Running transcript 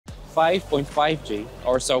5.5G,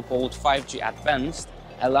 or so-called 5G Advanced,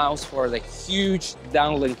 allows for the huge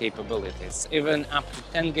downlink capabilities, even up to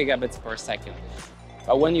 10 gigabits per second.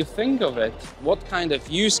 But when you think of it, what kind of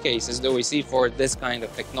use cases do we see for this kind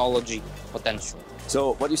of technology potential?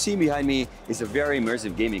 So what you see behind me is a very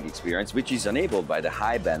immersive gaming experience, which is enabled by the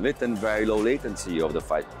high bandwidth and very low latency of the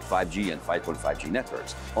 5G and 5.5G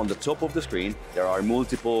networks. On the top of the screen, there are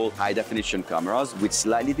multiple high-definition cameras with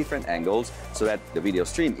slightly different angles so that the video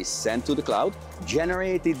stream is sent to the cloud,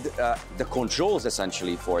 generated the controls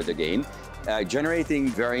essentially for the game, generating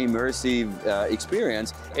very immersive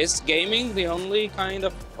experience. Is gaming the only kind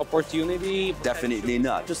of opportunity? Definitely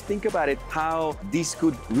not. Just think about it, how this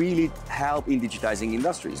could really help in digitizing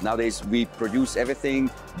industries. Nowadays, we produce everything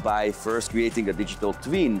by first creating a digital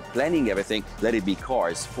twin, planning everything, let it be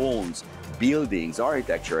cars, phones, buildings,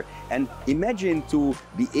 architecture. And imagine to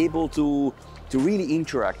be able to really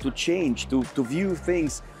interact, to change, to view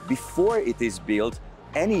things before it is built,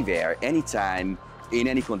 anywhere, anytime, in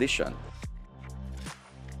any condition.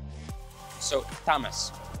 So,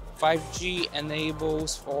 Thomas, 5G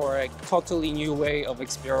enables for a totally new way of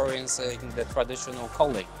experiencing the traditional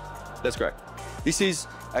calling. That's correct. This is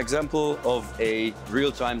an example of a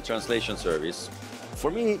real-time translation service. For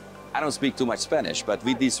me, I don't speak too much Spanish, but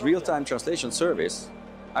with this real-time translation service,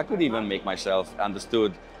 I could even make myself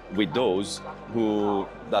understood with those who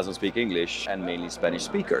doesn't speak English and mainly Spanish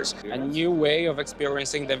speakers. A new way of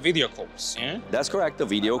experiencing the video calls, yeah? That's correct, the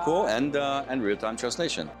video call and real-time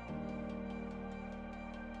translation.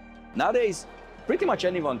 Nowadays, pretty much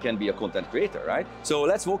anyone can be a content creator, right? So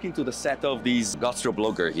let's walk into the set of this gastro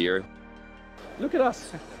blogger here. Look at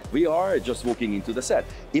us. We are just walking into the set.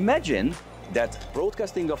 Imagine that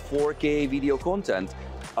broadcasting a 4K video content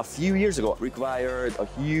a few years ago required a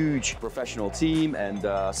huge professional team and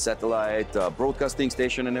satellite broadcasting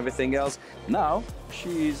station and everything else. Now,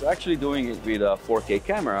 she's actually doing it with a 4K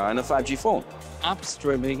camera and a 5G phone. App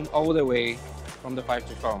streaming all the way from the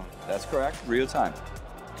 5G phone. That's correct, real time.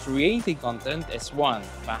 Creating content is one,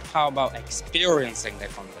 but how about experiencing the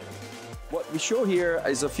content? What we show here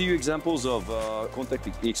is a few examples of content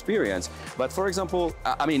experience. But for example,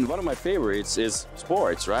 I mean, one of my favorites is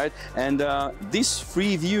sports, right? And this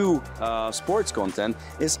free view sports content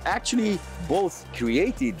is actually both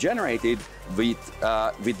created, generated with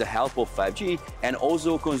the help of 5G and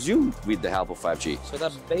also consumed with the help of 5G. So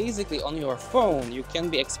that basically on your phone, you can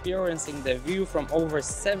be experiencing the view from over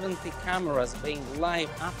 70 cameras being live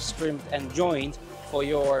upstreamed and joined for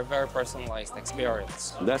your very personalized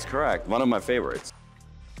experience. That's correct, one of my favorites.